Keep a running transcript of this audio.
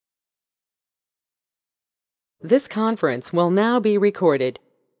This conference will now be recorded.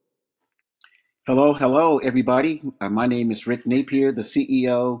 Hello, everybody. My name is Rick Napier, the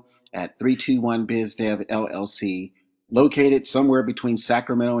CEO at 321 BizDev LLC, located somewhere between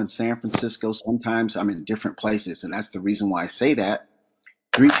Sacramento and San Francisco. Sometimes I'm in different places, and that's the reason why I say that.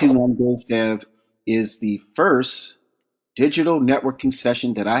 321 BizDev is the first digital networking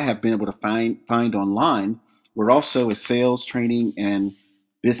session that I have been able to find online. We're also a sales training and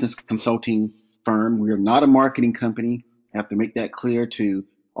business consulting firm. We are not a marketing company. I have to make that clear to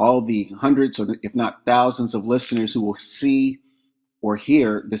all the hundreds or if not thousands of listeners who will see or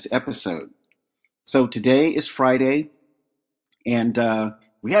hear this episode. So today is Friday, and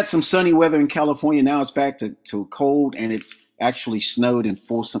we had some sunny weather in California. Now it's back to cold, and it's actually snowed in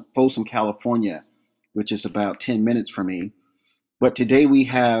Folsom, California, which is about 10 minutes from me. But today we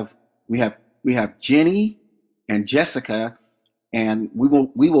have Jenny and Jessica, and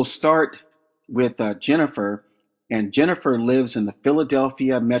we will start with Jennifer. And Jennifer lives in the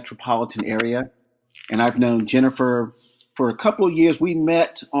Philadelphia metropolitan area, and I've known Jennifer for a couple of years. We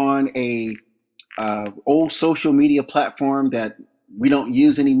met on a old social media platform that we don't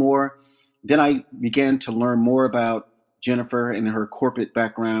use anymore. Then I began to learn more about Jennifer and her corporate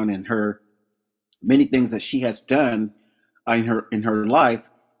background and her many things that she has done in her life.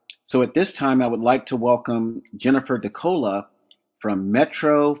 So at this time, I would like to welcome Jennifer DeCola from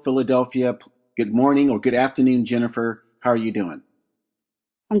Metro Philadelphia. Good morning or good afternoon, Jennifer. How are you doing?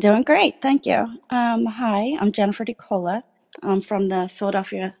 I'm doing great, thank you. Hi, I'm Jennifer DeCola. I'm from the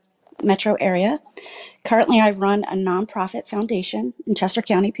Philadelphia metro area. Currently, I run a nonprofit foundation in Chester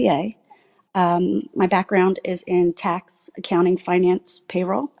County, PA. My background is in tax, accounting, finance,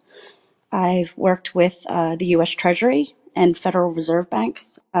 payroll. I've worked with the U.S. Treasury and Federal Reserve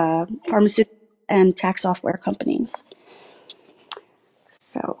banks, pharmaceutical and tax software companies.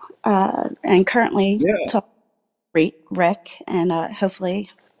 So, and currently Yeah. talk Rick, and hopefully,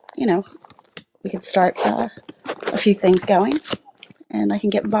 you know, we could start a few things going, and I can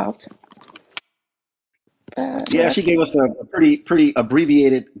get involved. Yeah, she Rest. gave us a pretty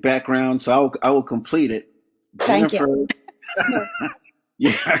abbreviated background, so I will complete it. Thank you. Jennifer, More.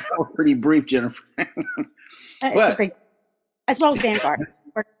 yeah, that was pretty brief, Jennifer. It's a But great, as well as Vanguard.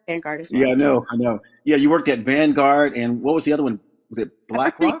 Work at Vanguard as yeah, well. I know. Yeah, you worked at Vanguard, and what was the other one? Was it Everything.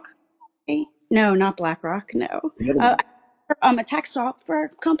 BlackRock? No, not BlackRock. No, The other one. I'm a tax software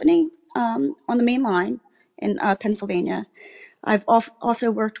company on the main line in Pennsylvania. I've also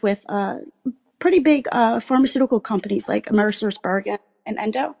worked with pretty big pharmaceutical companies like AmerisourceBergen and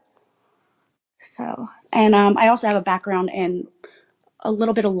Endo. So, and I also have a background in a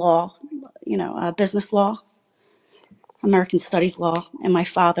little bit of law, business law, American Studies law, and my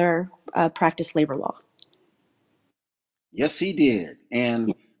father practiced labor law. Yes, he did. Yeah.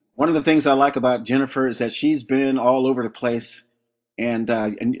 And one of the things I like about Jennifer is that she's been all over the place. And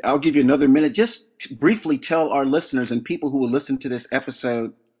I'll give you another minute. Just to briefly tell our listeners and people who will listen to this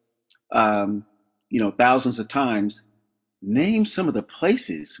episode, um, thousands of times, name some of the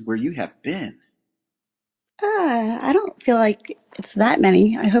places where you have been. I don't feel like it's that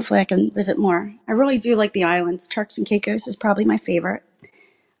many. Hopefully I can visit more. I really do like the islands. Turks and Caicos is probably my favorite.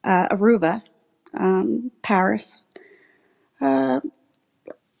 Aruba, Paris, uh,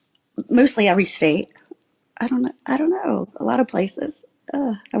 mostly every state. I don't know. A lot of places.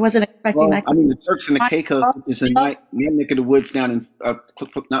 I wasn't expecting Well, that I mean, the Turks and the Caicos question. is in my neck of the woods down in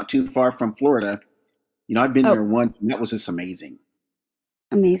not too far from Florida. I've been Oh, there once, and that was just amazing.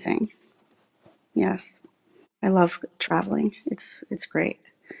 amazing. Yes. I love traveling. It's great.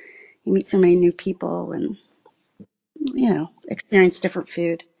 You meet so many new people and experience different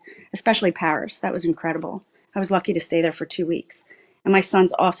food, especially Paris. That was incredible. I was lucky to stay there for 2 weeks. And my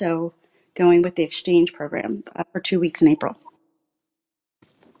son's also going with the exchange program for 2 weeks in April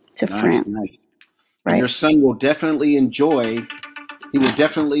to Nice, France, nice. And right? your son will definitely enjoy. He will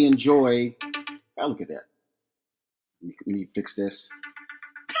definitely enjoy. Oh, look at that. Let me fix this.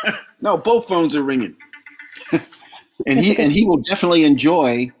 No, both phones are ringing. And It's a he good, and he will definitely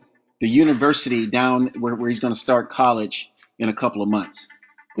enjoy the university down where he's going to start college in a couple of months.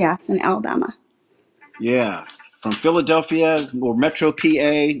 yes, in Alabama. Yeah, from Philadelphia or Metro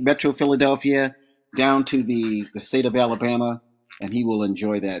PA, Metro Philadelphia, down to the state of Alabama, and he will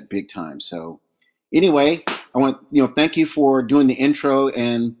enjoy that big time. So, anyway, I want thank you for doing the intro,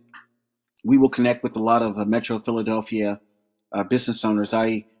 and we will connect with a lot of Metro Philadelphia business owners.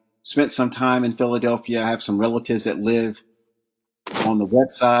 I spent some time in Philadelphia. I have some relatives that live on the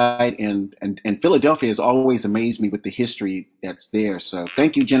west side, and Philadelphia has always amazed me with the history that's there. So,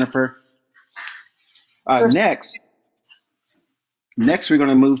 thank you, Jennifer. Next, we're going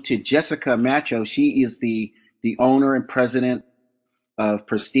to move to Jessica Macho. She is the the owner and president of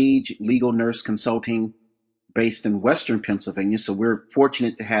Prestige Legal Nurse Consulting based in Western Pennsylvania. So we're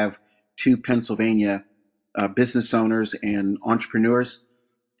fortunate to have two Pennsylvania business owners and entrepreneurs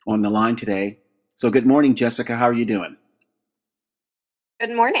on the line today. So good morning, Jessica. How are you doing?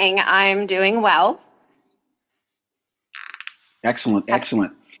 Good morning. I'm doing well. Excellent,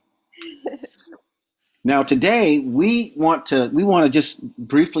 excellent. Now today we want to just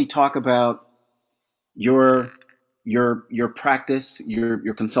briefly talk about your practice,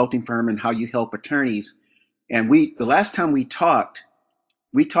 your consulting firm, and how you help attorneys. And the last time we talked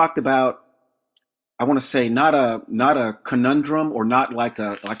about, I want to say, not a conundrum, or not like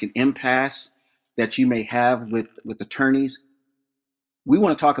an impasse that you may have with attorneys. We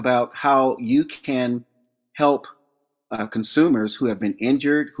want to talk about how you can help consumers who have been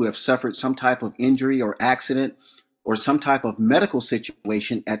injured, who have suffered some type of injury or accident or some type of medical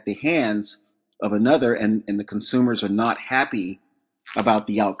situation at the hands of another, and the consumers are not happy about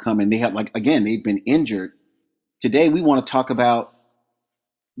the outcome, and they have, like, again, they've been injured. Today we want to talk about,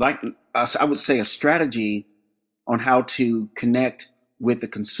 like, I would say, a strategy on how to connect with the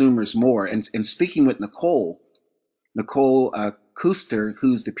consumers more. And speaking with Nicole Kuster,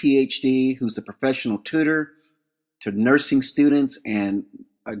 who's the PhD, who's the professional tutor to nursing students and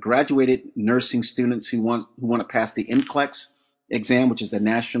graduated nursing students who want to pass the NCLEX exam, which is the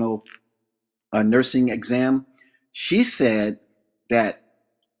national nursing exam. She said that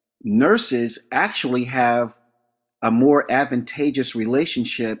nurses actually have a more advantageous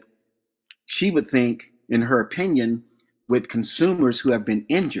relationship, she would think, in her opinion, with consumers who have been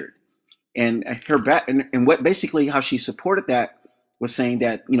injured. And what basically how she supported that was saying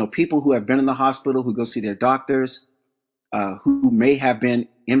that, people who have been in the hospital, who go see their doctors, who may have been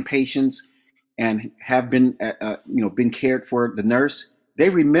inpatients and have been been cared for the nurse, they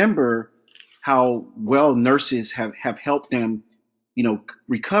remember how well nurses have helped them,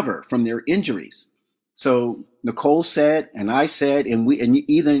 recover from their injuries. So Nicole said, and I said, and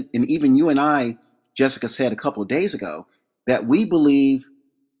even you and I, Jessica, said a couple of days ago, that we believe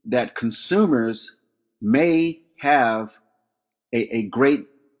that consumers may have a great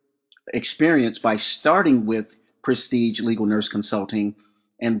experience by starting with Prestige Legal Nurse Consulting,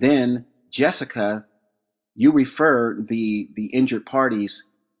 and then, Jessica, you refer the injured parties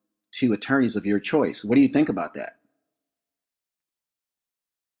to attorneys of your choice. What do you think about that?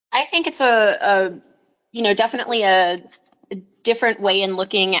 I think it's definitely a different way in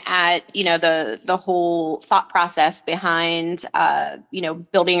looking at, the whole thought process behind,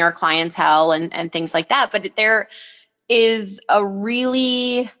 building our clientele and things like that. But there is a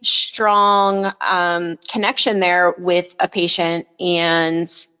really strong connection there with a patient and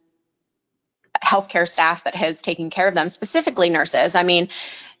healthcare staff that has taken care of them, specifically nurses. I mean,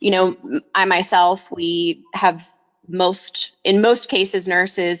 I myself, we have in most cases,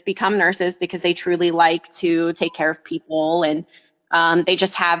 nurses become nurses because they truly like to take care of people, and they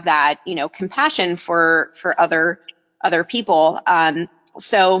just have that, compassion for other people.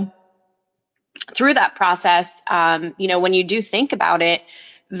 So through that process, when you do think about it,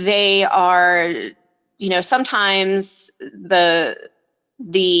 they are, sometimes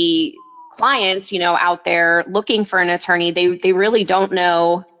the clients, out there looking for an attorney, they really don't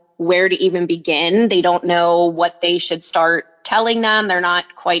know where to even begin. They don't know what they should start telling them. They're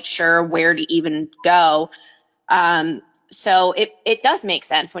not quite sure where to even go. So it does make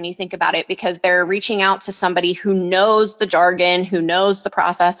sense when you think about it, because they're reaching out to somebody who knows the jargon, who knows the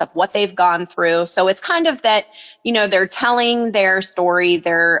process of what they've gone through. So it's kind of that, they're telling their story.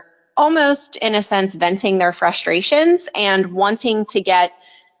 They're almost, in a sense, venting their frustrations and wanting to get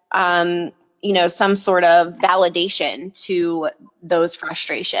some sort of validation to those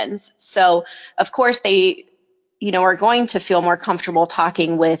frustrations. So of course they, are going to feel more comfortable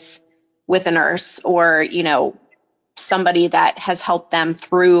talking with a nurse, or, somebody that has helped them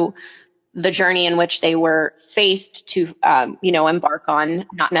through the journey in which they were faced to, embark on,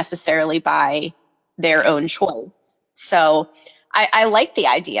 not necessarily by their own choice. So I like the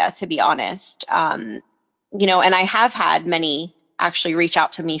idea, to be honest. And I have had many actually reach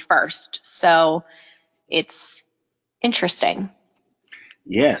out to me first. So it's interesting.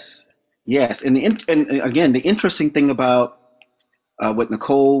 Yes, yes. And again, the interesting thing about what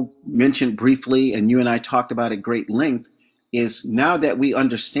Nicole mentioned briefly, and you and I talked about at great length, is now that we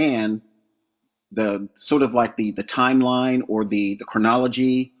understand the sort of like the timeline, or the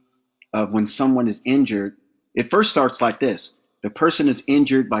chronology of when someone is injured. It first starts like this: the person is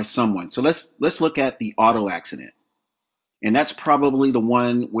injured by someone. So let's look at the auto accident, and that's probably the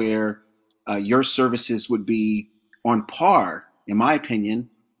one where your services would be on par, in my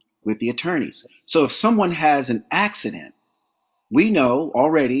opinion, with the attorneys. So if someone has an accident, we know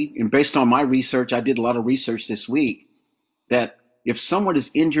already, and based on my research, I did a lot of research this week, that if someone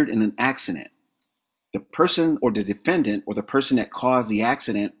is injured in an accident, the person or the defendant or the person that caused the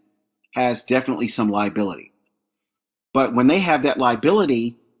accident has definitely some liability. But when they have that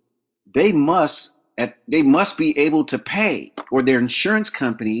liability, they must be able to pay, or their insurance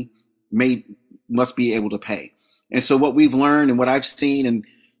company must be able to pay. And so what we've learned and what I've seen, and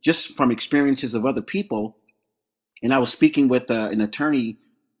just from experiences of other people, and I was speaking with an attorney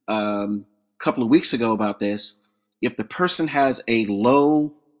a couple of weeks ago about this. If the person has a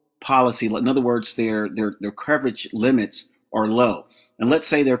low policy, in other words, their coverage limits are low, and let's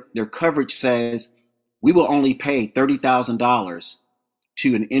say their coverage says we will only pay $30,000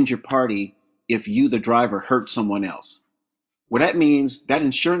 to an injured party if you, the driver, hurt someone else. Well, that means that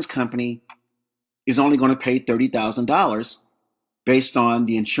insurance company is only going to pay $30,000 based on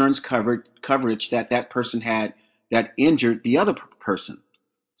the insurance coverage that person had that injured the other person.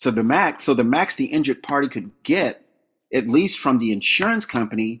 So the max the injured party could get, at least from the insurance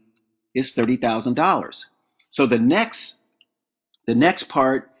company, is $30,000. So the next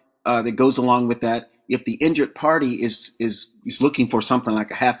part that goes along with that, if the injured party is looking for something like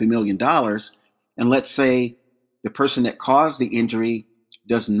 $500,000, and let's say the person that caused the injury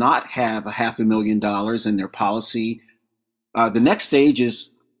does not have $500,000 in their policy, the next stage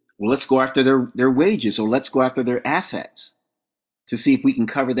is, well, let's go after their wages, or let's go after their assets to see if we can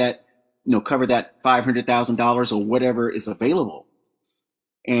cover that $500,000 or whatever is available.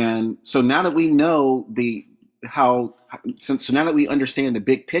 And so now that we know so now that we understand the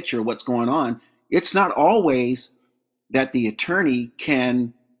big picture of what's going on, it's not always that the attorney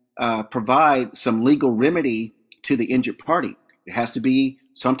can provide some legal remedy to the injured party. It has to be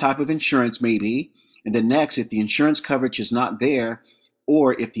some type of insurance, maybe. And then next, if the insurance coverage is not there,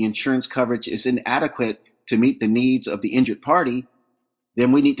 or if the insurance coverage is inadequate to meet the needs of the injured party,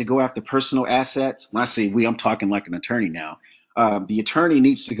 then we need to go after personal assets. When I say we, I'm talking like an attorney now. The attorney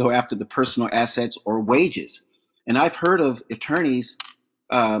needs to go after the personal assets or wages. And I've heard of attorneys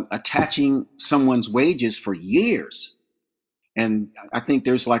attaching someone's wages for years. And I think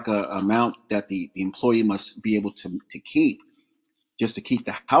there's like a amount that the employee must be able to keep, just to keep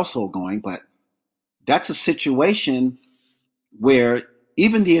the household going. But that's a situation where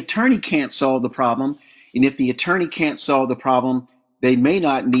even the attorney can't solve the problem. And if the attorney can't solve the problem, they may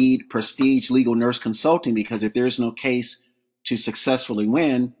not need Prestige Legal Nurse Consulting, because if there's no case to successfully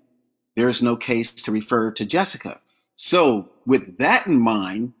win, there's no case to refer to Jessica. So with that in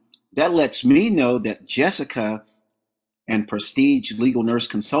mind, that lets me know that Jessica and Prestige Legal Nurse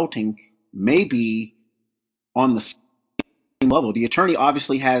Consulting may be on the same level. The attorney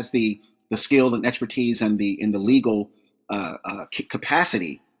obviously has the skill and expertise and the legal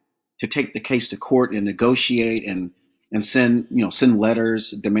capacity to take the case to court and negotiate and send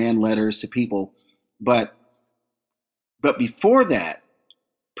letters, demand letters to people. But before that,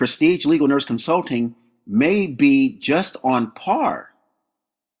 Prestige Legal Nurse Consulting may be just on par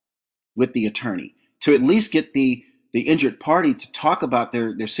with the attorney to at least get the injured party to talk about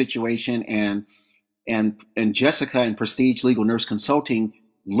their situation, and Jessica and Prestige Legal Nurse Consulting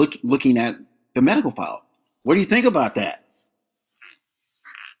looking at the medical file. What do you think about that?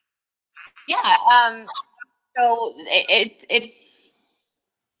 Yeah. So it's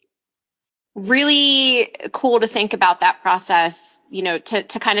really cool to think about that process,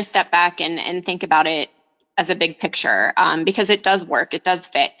 to kind of step back and think about it as a big picture, because it does work, it does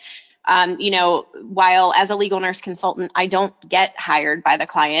fit. While as a legal nurse consultant, I don't get hired by the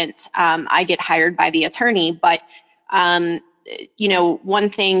client, I get hired by the attorney. But, one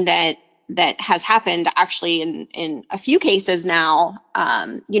thing that has happened actually in a few cases now,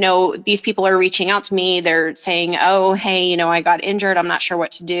 these people are reaching out to me. They're saying, oh, hey, I got injured. I'm not sure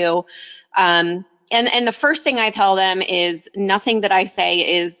what to do. And the first thing I tell them is nothing that I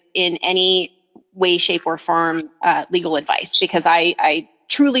say is in any way, shape, or form legal advice, because I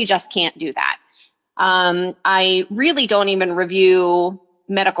truly just can't do that. I really don't even review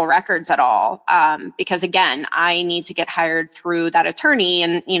medical records at all, because again, I need to get hired through that attorney,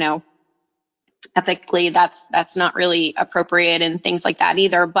 and ethically that's not really appropriate and things like that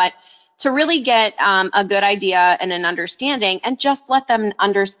either. But to really get a good idea and an understanding, and just let them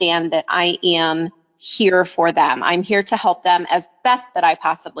understand that I am here for them. I'm here to help them as best that I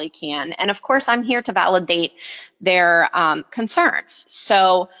possibly can. And of course, I'm here to validate their concerns.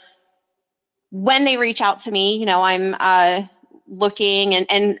 So when they reach out to me, I'm looking,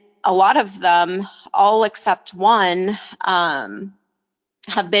 and a lot of them, all except one,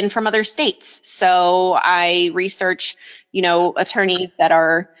 have been from other states. So I research, attorneys that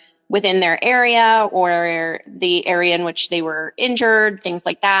are within their area or the area in which they were injured, things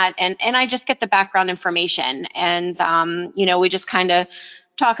like that. And I just get the background information, and we just kind of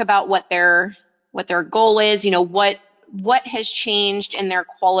talk about what their goal is, what has changed in their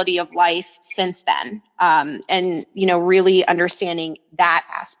quality of life since then, and really understanding that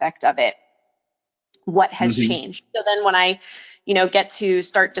aspect of it, what has Hmm. changed. So then when I get to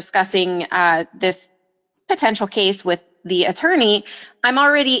start discussing this potential case with the attorney, I'm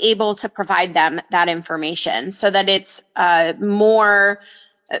already able to provide them that information so that it's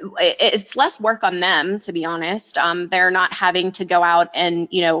it's less work on them, to be honest. They're not having to go out and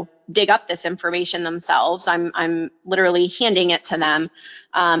dig up this information themselves. I'm literally handing it to them,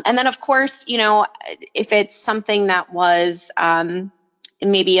 and then of course, if it's something that was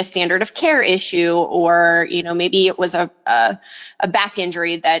maybe a standard of care issue, or maybe it was a back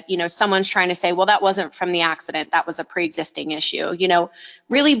injury that someone's trying to say, well, that wasn't from the accident, that was a pre-existing issue.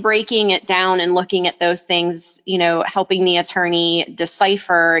 Really breaking it down and looking at those things, helping the attorney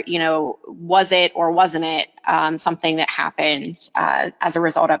decipher, was it or wasn't it something that happened as a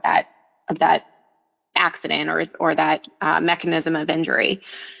result of that accident or that mechanism of injury.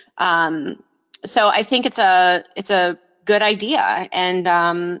 So I think it's a good idea,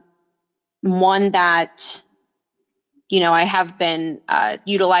 and one that I have been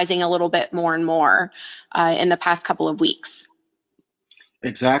utilizing a little bit more and more in the past couple of weeks.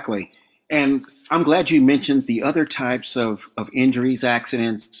 Exactly. And I'm glad you mentioned the other types of injuries,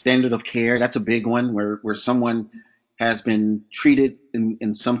 accidents, standard of care. That's a big one where someone has been treated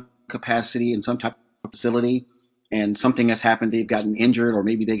in some capacity in some type of facility, and something has happened. They've gotten injured, or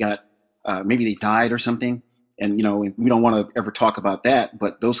maybe maybe they died or something. And we don't want to ever talk about that,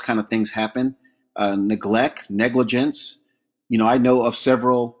 but those kind of things happen. Neglect, negligence. I know of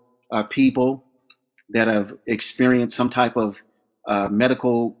several people that have experienced some type of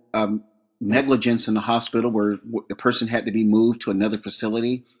medical negligence in the hospital, where the person had to be moved to another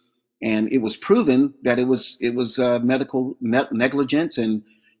facility, and it was proven that it was medical negligence, and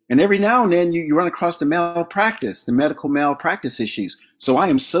every now and then you run across the medical malpractice issues. So I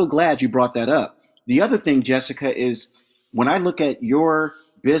am so glad you brought that up. The other thing, Jessica, is when I look at your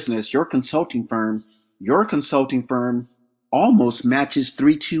business, your consulting firm almost matches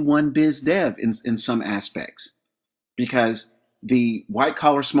 321 Biz Dev in some aspects, because the white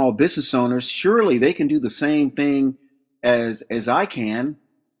collar small business owners, surely they can do the same thing as I can,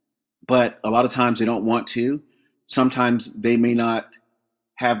 but a lot of times they don't want to. Sometimes they may not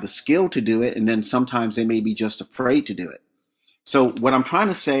have the skill to do it, and then sometimes they may be just afraid to do it. So what I'm trying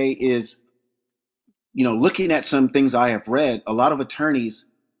to say is, looking at some things I have read, a lot of attorneys,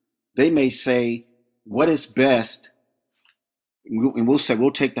 they may say, what is best, and we'll say,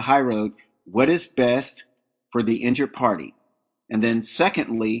 we'll take the high road, what is best for the injured party? And then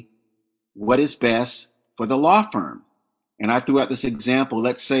secondly, what is best for the law firm? And I threw out this example.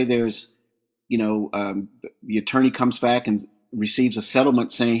 Let's say there's, the attorney comes back and receives a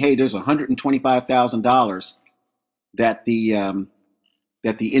settlement saying, hey, there's $125,000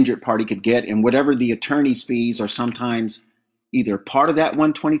 that the injured party could get, and whatever the attorney's fees are sometimes either part of that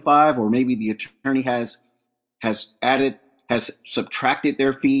 125, or maybe the attorney has subtracted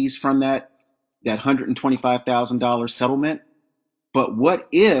their fees from that $125,000 settlement. But what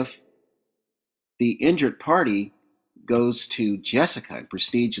if the injured party goes to Jessica,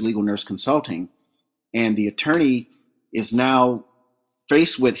 Prestige Legal Nurse Consulting, and the attorney is now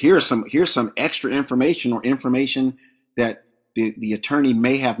faced with, here's some extra information, or information that the attorney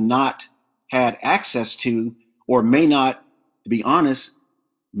may have not had access to, or may not, to be honest,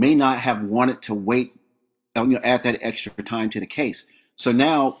 may not have wanted to wait, add that extra time to the case. So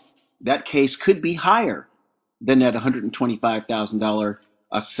now that case could be higher than that $125,000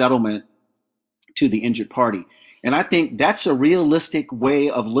 settlement to the injured party. And I think that's a realistic way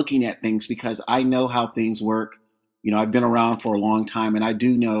of looking at things, because I know how things work. I've been around for a long time, and I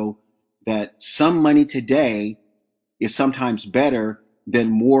do know that some money today is sometimes better than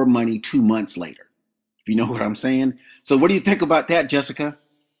more money 2 months later, if you know what I'm saying. So what do you think about that, Jessica?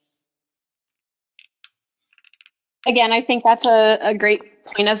 Again, I think that's a great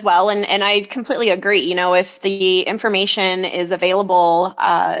point as well, and I completely agree. If the information is available,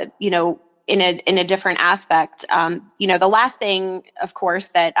 in a different aspect, the last thing, of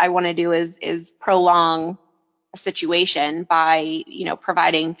course, that I want to do is prolong a situation by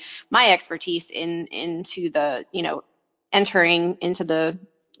providing my expertise into the entering into the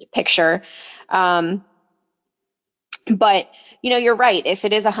picture. But you're right. If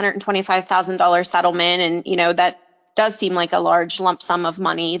it is $125,000 settlement, and that does seem like a large lump sum of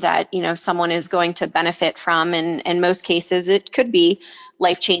money that, someone is going to benefit from. And in most cases, it could be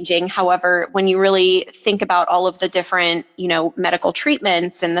life-changing. However, when you really think about all of the different, medical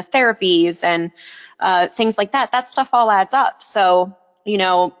treatments and the therapies and things like that, that stuff all adds up. So,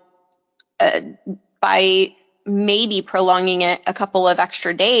 by maybe prolonging it a couple of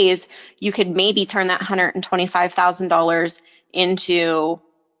extra days, you could maybe turn that $125,000 into,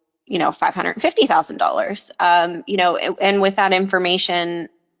 $550,000. And with that information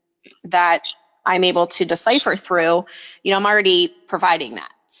that I'm able to decipher through, I'm already providing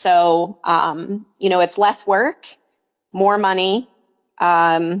that. So, it's less work, more money,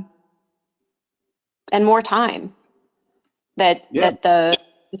 and more time that the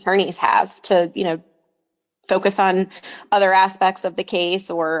attorneys have to, focus on other aspects of the case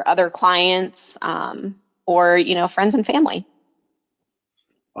or other clients, or, friends and family.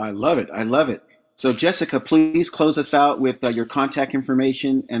 I love it. I love it. So, Jessica, please close us out with your contact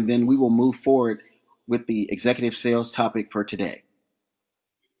information, and then we will move forward with the executive sales topic for today.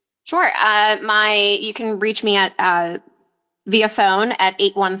 Sure. You can reach me at via phone at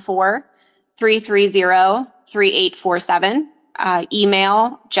 814-330-3847.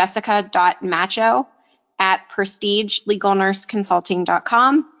 Email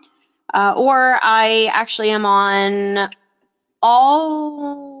jessica.macho@prestigelegalnurseconsulting.com. Or I actually am on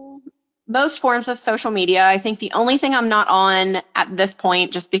most forms of social media. I think the only thing I'm not on at this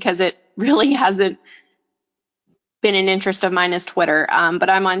point, just because it really hasn't been an interest of mine, is Twitter. But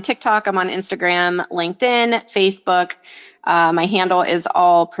I'm on TikTok, I'm on Instagram, LinkedIn, Facebook. My handle is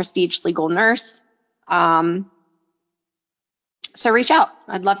all Prestige Legal Nurse. So reach out.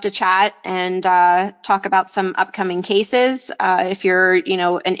 I'd love to chat and talk about some upcoming cases. If you're,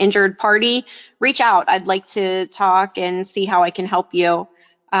 an injured party, reach out. I'd like to talk and see how I can help you,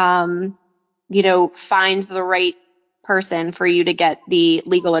 find the right person for you to get the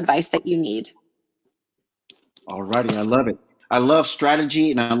legal advice that you need. All righty. I love it. I love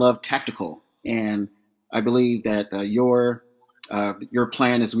strategy and I love tactical. And I believe that your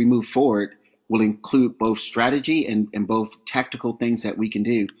plan as we move forward will include both strategy and both tactical things that we can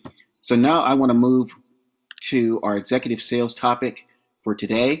do. So now I want to move to our executive sales topic for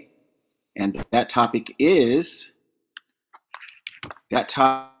today. And that topic is,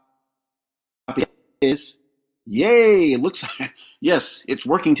 yay, it looks like, yes, it's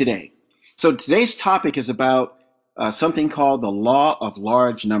working today. So today's topic is about something called the law of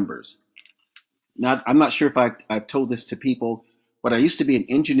large numbers. Now, I'm not sure if I've told this to people, but I used to be an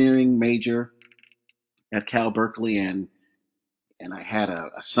engineering major at Cal Berkeley, and I had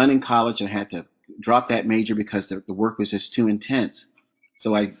a son in college, and I had to drop that major because the work was just too intense.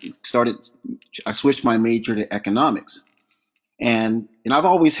 So I switched my major to economics, and I've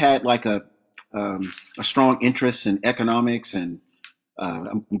always had like a strong interest in economics, and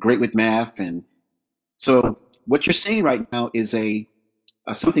I'm great with math, and so what you're seeing right now is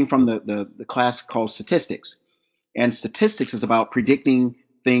something from the class called statistics. And statistics is about predicting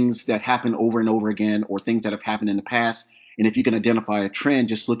things that happen over and over again, or things that have happened in the past. And if you can identify a trend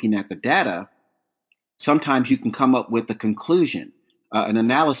just looking at the data, sometimes you can come up with a conclusion, an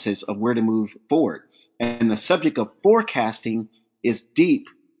analysis of where to move forward. And the subject of forecasting is deep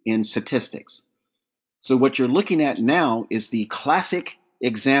in statistics. So what you're looking at now is the classic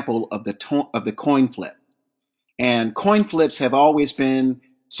example of the coin flip. And coin flips have always been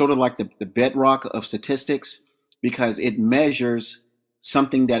sort of like the bedrock of statistics, because it measures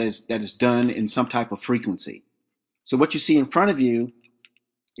something that is done in some type of frequency. So what you see in front of you,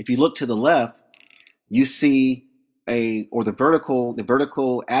 if you look to the left, you see the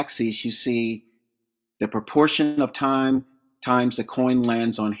vertical axis, you see the proportion of time times the coin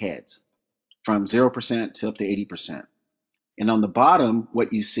lands on heads, from 0% to up to 80%. And on the bottom,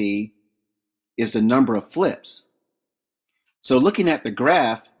 what you see is the number of flips. So looking at the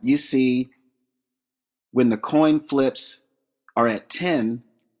graph, you see when the coin flips are at 10,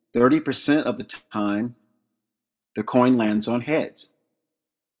 30% of the time, the coin lands on heads.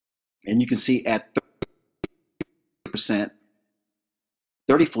 And you can see at 30%,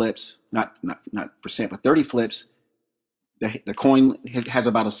 30 flips, not percent, but 30 flips, the coin has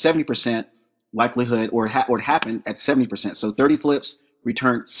about a 70% likelihood, or it happened at 70%. So 30 flips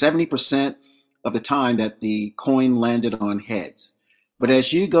returned 70% of the time that the coin landed on heads. But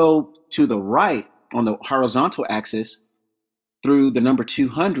as you go to the right on the horizontal axis, through the number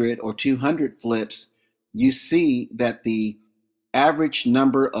 200 or 200 flips, you see that the average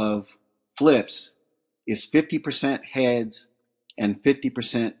number of flips is 50% heads and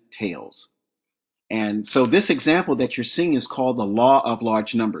 50% tails. And so this example that you're seeing is called the law of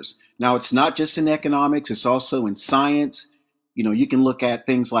large numbers. Now, it's not just in economics, it's also in science. You can look at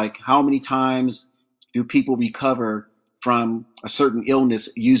things like how many times do people recover from a certain illness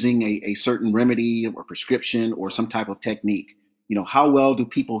using a certain remedy or prescription or some type of technique. How well do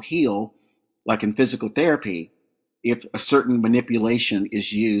people heal, like in physical therapy, if a certain manipulation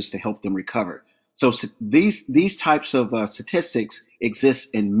is used to help them recover. So these types of statistics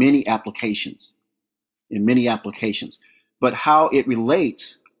exist in many applications, but how it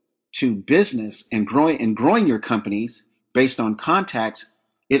relates to business and growing your companies based on contacts,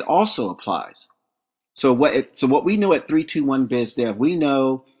 it also applies. So what we know at 321 BizDev, we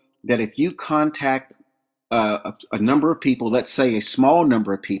know that if you contact a number of people, let's say a small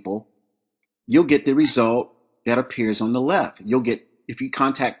number of people, you'll get the result that appears on the left. If you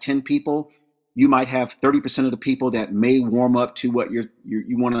contact 10 people, you might have 30% of the people that may warm up to what you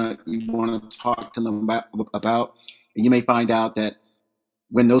want to talk to them about, and you may find out that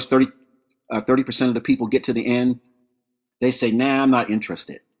when those 30% of the people get to the end, they say, "Nah, I'm not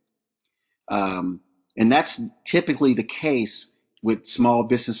interested." And that's typically the case with small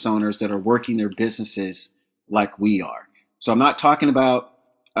business owners that are working their businesses like we are. So I'm not talking about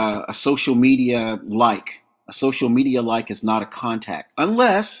a social media like. A social media like is not a contact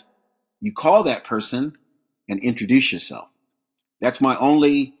unless you call that person and introduce yourself. That's my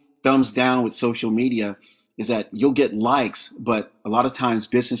only thumbs down with social media, is that you'll get likes, but a lot of times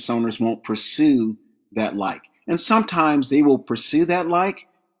business owners won't pursue that like. And sometimes they will pursue that like,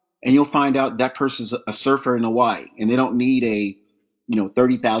 and you'll find out that person's a surfer in Hawaii and they don't need a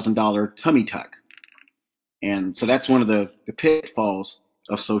 $30,000 tummy tuck. And so that's one of the pitfalls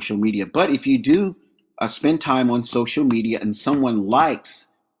of social media. But if you do spend time on social media and someone likes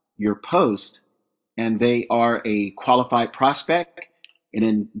your post and they are a qualified prospect, and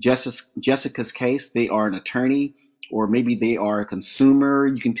in Jessica's case, they are an attorney, or maybe they are a consumer,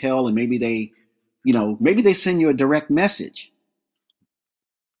 you can tell, and maybe they send you a direct message.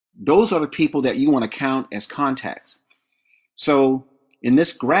 Those are the people that you want to count as contacts. So in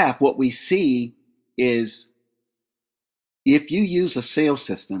this graph, what we see is if you use a sales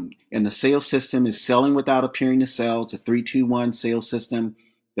system, and the sales system is selling without appearing to sell, it's a 3-2-1 sales system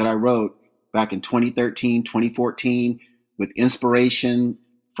that I wrote back in 2013, 2014, with inspiration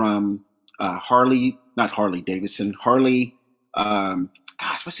from Harley Davidson. What's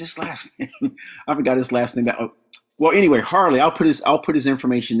his last name? I forgot his last name. Well, anyway, Harley. I'll put his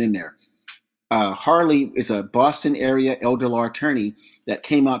information in there. Harley is a Boston area elder law attorney that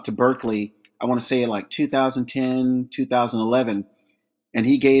came out to Berkeley, I want to say like 2010, 2011, and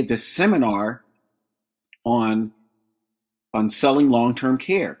he gave this seminar on selling long-term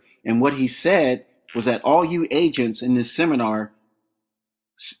care. And what he said was that all you agents in this seminar,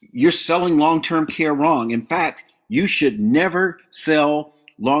 you're selling long-term care wrong. In fact, you should never sell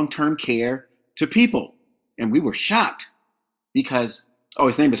long-term care to people. And we were shocked because,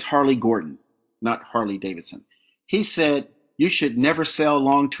 his name is Harley Gordon, not Harley Davidson. He said, you should never sell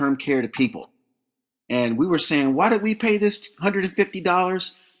long-term care to people. And we were saying, why did we pay this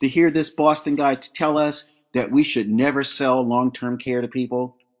 $150 to hear this Boston guy tell us that we should never sell long-term care to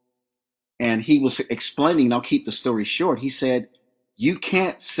people? And he was explaining, I'll keep the story short. He said, you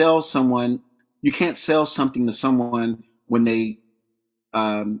can't sell something to someone when they,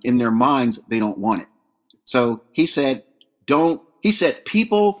 in their minds, they don't want it. So he said,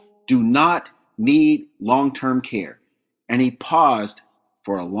 people do not need long-term care. And he paused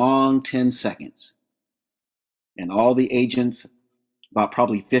for a long 10 seconds. And all the agents, about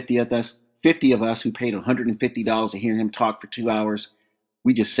probably 50 of us who paid $150 to hear him talk for 2 hours,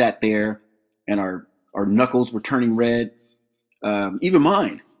 we just sat there and our knuckles were turning red. Even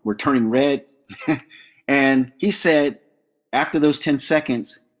mine were turning red. And he said, after those 10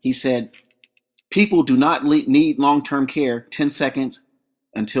 seconds, he said, people do not need long-term care 10 seconds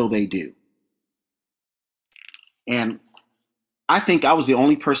until they do. And I think I was the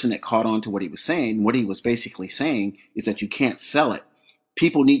only person that caught on to what he was saying. What he was basically saying is that you can't sell it.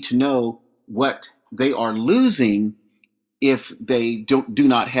 People need to know what they are losing if they do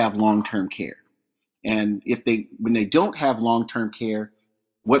not have long-term care. And when they don't have long-term care,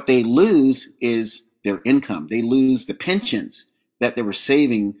 what they lose is their income. They lose the pensions that they were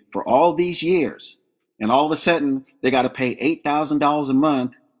saving for all these years. And all of a sudden, they got to pay $8,000 a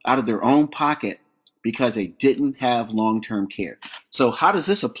month out of their own pocket because they didn't have long-term care. So how does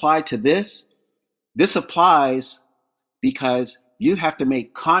this apply to this? This applies because you have to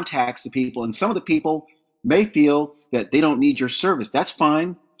make contacts to people, and some of the people may feel that they don't need your service. That's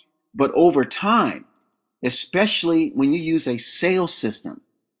fine. But over time, especially when you use a sales system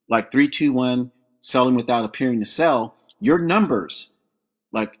like 3-2-1, selling without appearing to sell, your numbers,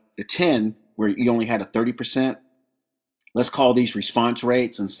 like the 10 where you only had a 30%. Let's call these response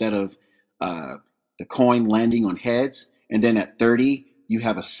rates instead of uh, the coin landing on heads. And then at 30, you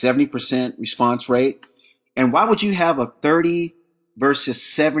have a 70% response rate. And why would you have a 30 versus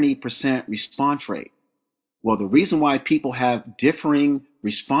 70% response rate? Well, the reason why people have differing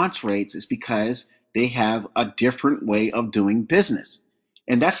response rates is because they have a different way of doing business.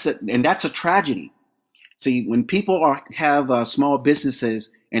 And that's a tragedy. See, when people have small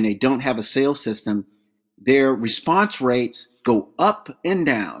businesses and they don't have a sales system, their response rates go up and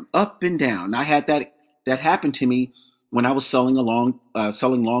down, up and down. I had that happen to me when I was selling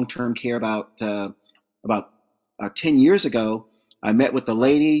long-term care about 10 years ago. I met with a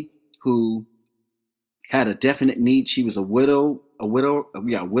lady who had a definite need. She was a widow, a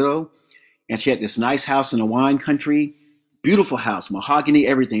widow, and she had this nice house in a wine country, beautiful house, mahogany,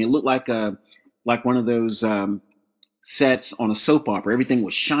 everything. It looked like one of those sets on a soap opera. Everything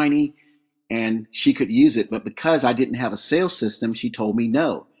was shiny, and she could use it. But because I didn't have a sales system, she told me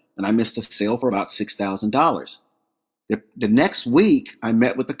no, and I missed a sale for about $6,000. The next week, I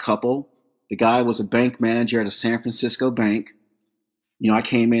met with the couple. The guy was a bank manager at a San Francisco bank. I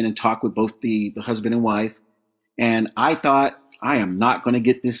came in and talked with both the husband and wife, and I thought, I am not going to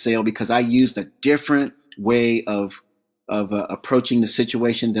get this sale because I used a different way of approaching the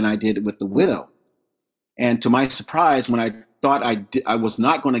situation than I did with the widow. And to my surprise, when I thought I was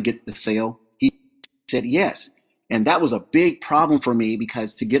not going to get the sale, he said yes. And that was a big problem for me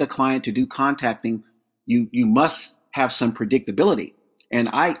because to get a client to do contacting, you must have some predictability. And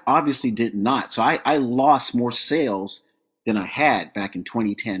I obviously did not. So I lost more sales than I had back in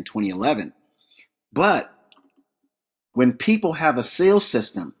 2010, 2011. But when people have a sales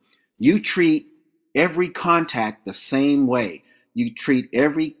system, you treat every contact the same way. You treat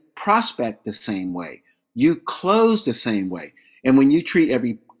every prospect the same way. You close the same way. And when you treat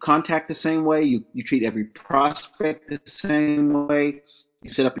every contact the same way, you treat every prospect the same way,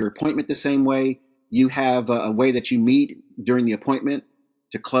 you set up your appointment the same way, you have a way that you meet during the appointment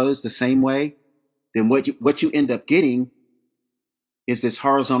to close the same way, then what you end up getting is this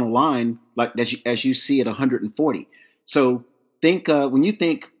horizontal line like as you see at 140. So think when you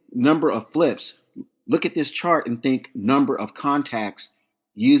think number of flips, look at this chart and think number of contacts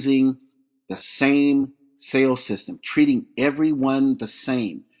using the same sales system, treating everyone the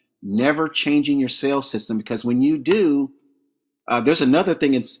same, never changing your sales system, because when you do, there's another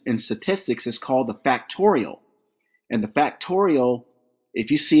thing in statistics, it's called the factorial. And the factorial,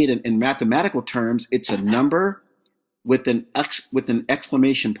 if you see it in mathematical terms, it's a number with an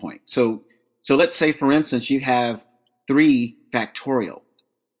exclamation point. So let's say, for instance, you have 3 factorial.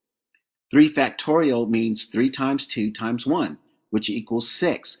 3 factorial means 3 times 2 times 1, which equals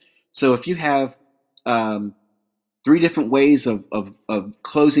 6. So if you have 3 different ways of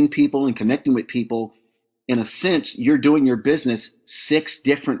closing people and connecting with people, in a sense, you're doing your business 6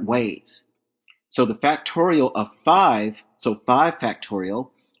 different ways. So the factorial of 5, so 5 factorial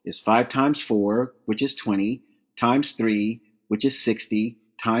is 5 times 4, which is 20, times 3, which is 60,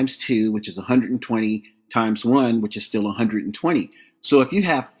 times 2, which is 120, times 1, which is still 120. So if you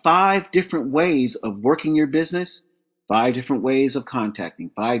have 5 different ways of working your business, 5 different ways of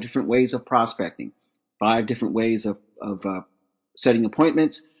contacting, 5 different ways of prospecting, 5 different ways of setting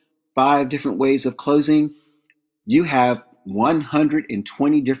appointments, 5 different ways of closing, you have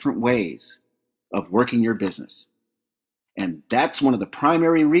 120 different ways of working your business. And that's one of the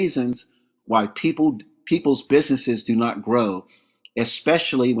primary reasons why people's businesses do not grow,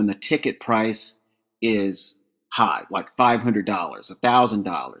 especially when the ticket price is high, like $500, $1,000,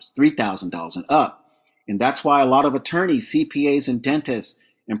 $3,000 and up. And that's why a lot of attorneys, CPAs and dentists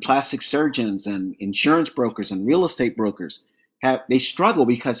and plastic surgeons and insurance brokers and real estate brokers they struggle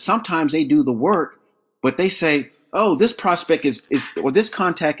because sometimes they do the work, but they say, oh, this prospect or this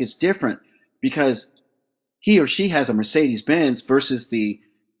contact is different because he or she has a Mercedes Benz versus the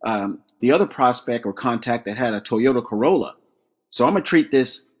other prospect or contact that had a Toyota Corolla. So I'm going to treat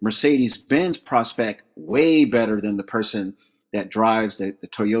this Mercedes Benz prospect way better than the person that drives the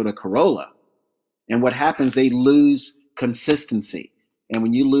Toyota Corolla. And what happens, they lose consistency. And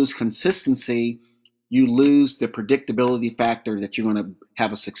when you lose consistency, you lose the predictability factor that you're going to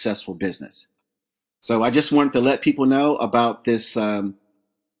have a successful business. So I just wanted to let people know about this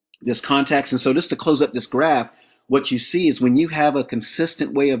contacts. And so just to close up this graph, what you see is when you have a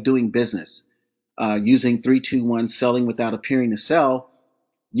consistent way of doing business, using 3-2-1 selling without appearing to sell,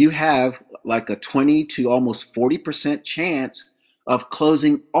 you have like a 20 to almost 40% chance of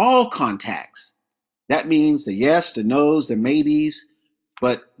closing all contacts. That means the yes, the no's, the maybes.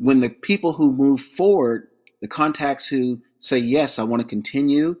 But when the people who move forward, the contacts who say, yes, I want to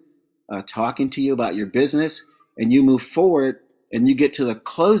continue talking to you about your business, and you move forward and you get to the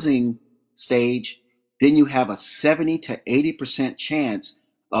closing stage, then you have a 70 to 80% chance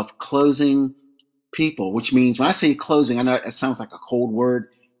of closing people, which means when I say closing, I know it sounds like a cold word.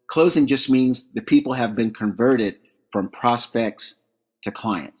 Closing just means the people have been converted from prospects to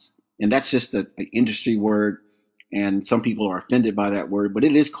clients. And that's just an industry word. And some people are offended by that word, but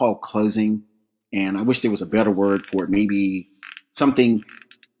it is called closing. And I wish there was a better word for it, maybe something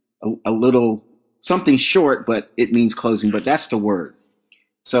a little, something short, but it means closing, but that's the word.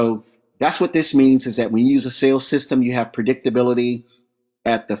 So that's what this means, is that when you use a sales system, you have predictability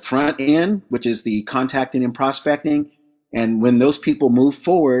at the front end, which is the contacting and prospecting. And when those people move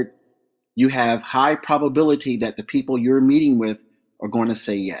forward, you have high probability that the people you're meeting with are going to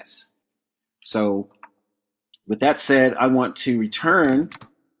say yes. So with that said, I want to return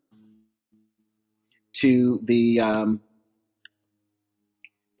to the,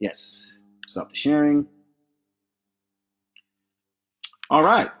 yes, stop the sharing. All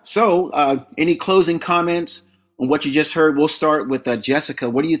right. So any closing comments on what you just heard? We'll start with Jessica.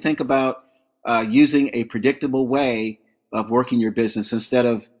 What do you think about using a predictable way of working your business instead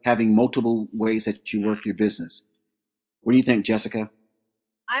of having multiple ways that you work your business? What do you think, Jessica?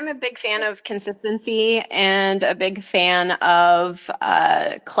 I'm a big fan of consistency and a big fan of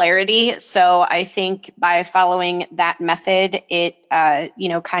clarity. So I think by following that method, it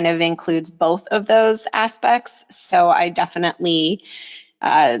kind of includes both of those aspects. So I definitely,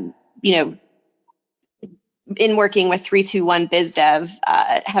 in working with 321 BizDev,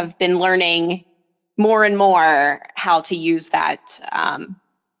 have been learning more and more how to use that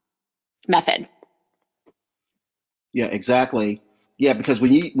method. Yeah, exactly. Yeah, because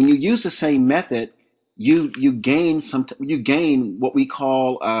when you use the same method, you gain what we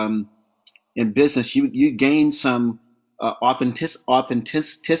call in business, you gain some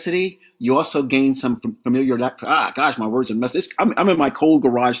authenticity. You also gain some familiar. Gosh, my words are messed. I'm in my cold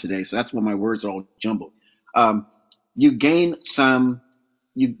garage today, so that's why my words are all jumbled. Um, you gain some.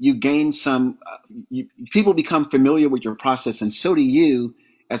 You gain some. People become familiar with your process, and so do you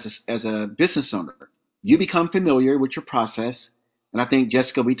as a business owner. You become familiar with your process, and I think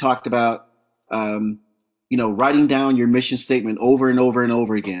Jessica, we talked about writing down your mission statement over and over and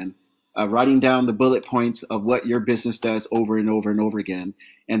over again, writing down the bullet points of what your business does over and over and over again.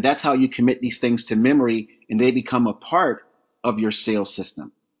 And that's how you commit these things to memory, and they become a part of your sales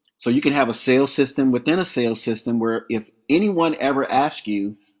system. So you can have a sales system within a sales system where if anyone ever asks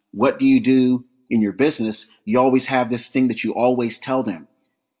you, what do you do in your business? You always have this thing that you always tell them.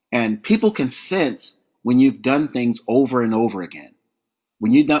 And people can sense when you've done things over and over again.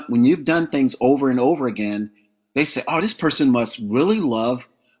 When you've done things over and over again, they say, "Oh, this person must really love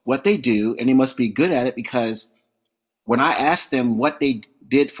what they do, and they must be good at it." Because when I asked them what they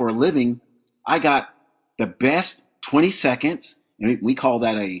did for a living, I got the best 20 seconds. And we call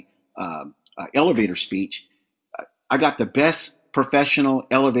that a elevator speech. I got the best professional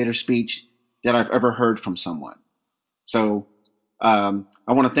elevator speech that I've ever heard from someone. So I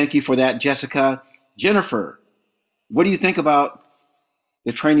want to thank you for that, Jessica. Jennifer, what do you think about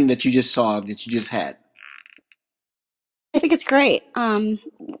the training that you just saw, that you just had? I think it's great.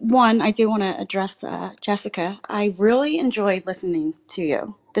 One, I do want to address Jessica. I really enjoyed listening to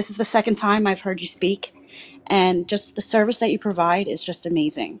you. This is the second time I've heard you speak, and just the service that you provide is just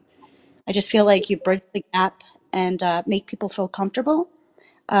amazing. I just feel like you bridge the gap and make people feel comfortable.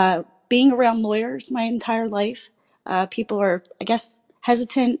 Being around lawyers my entire life, people are, I guess,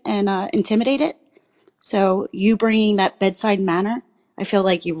 hesitant and intimidated. So you bringing that bedside manner, I feel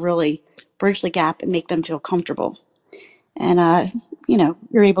like you really bridge the gap and make them feel comfortable. And,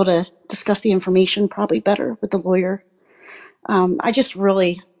 you're able to discuss the information probably better with the lawyer. I just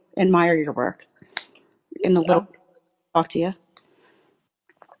really admire your work in the little talk to you.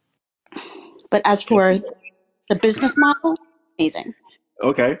 But as for the business model, amazing.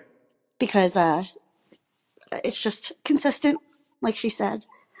 Okay. Because it's just consistent, like she said.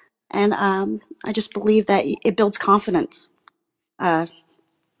 And I just believe that it builds confidence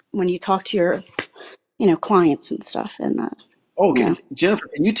when you talk to your, clients and stuff. And, Okay, Jennifer,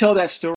 can you tell that story?